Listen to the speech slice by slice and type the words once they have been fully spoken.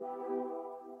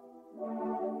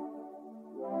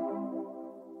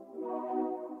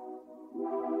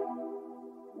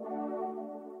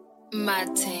My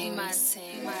team, my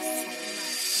team, my team.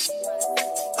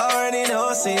 Already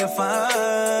know, say you're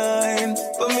fine.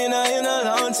 But me not in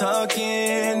alone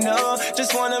talking, no.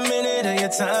 Just want a minute of your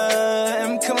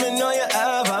time. Coming on, you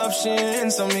have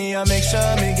options. So me, I make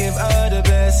sure me give her the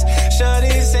best.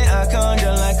 Shawty say I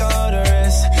conjure like all the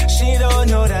rest. She don't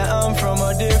know that I'm from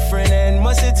a different end.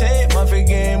 Must it take my big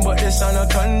game, but this on a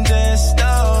contest,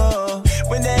 no.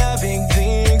 When they have big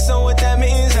things, so what that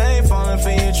means, I ain't falling for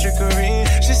your trickery.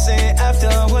 She say after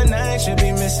one night, she'll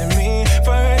be missing me.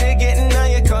 For her to get in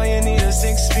on your car, you need a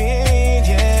 6-speed,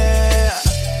 yeah.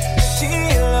 She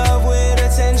in love with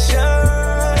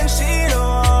attention. She don't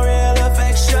want real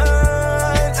affection.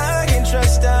 I can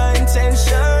trust her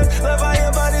intention. Love how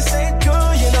your body say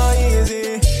cool, you know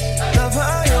easy. Love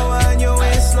how you wind your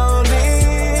waist slowly.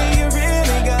 You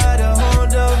really got a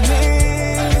hold of me.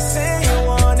 Say you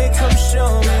want it, come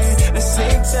show me. Let's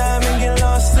take time and get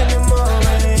lost in the moment.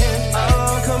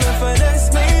 Oh, coming for this,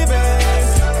 me, babe.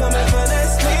 Coming for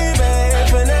this, me, babe.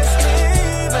 For this, me,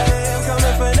 babe.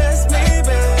 Coming for this, me,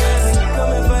 babe.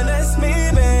 Coming for this, me,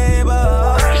 babe.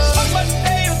 Oh.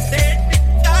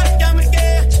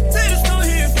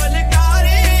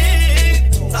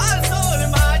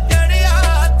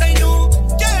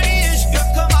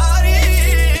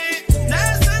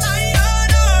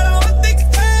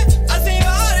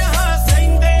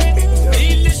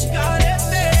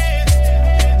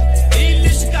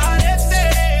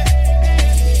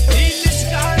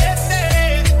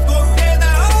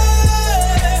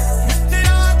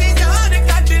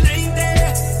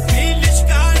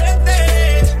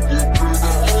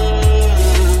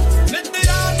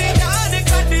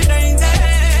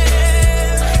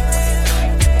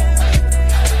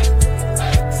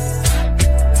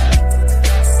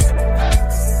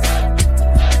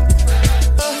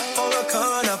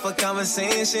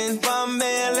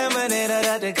 Bombay eliminated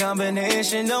at the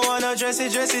combination. Don't want no dressy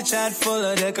chat full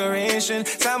of decoration.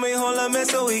 Time we hold a mess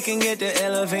so we can get the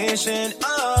elevation.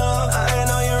 Oh,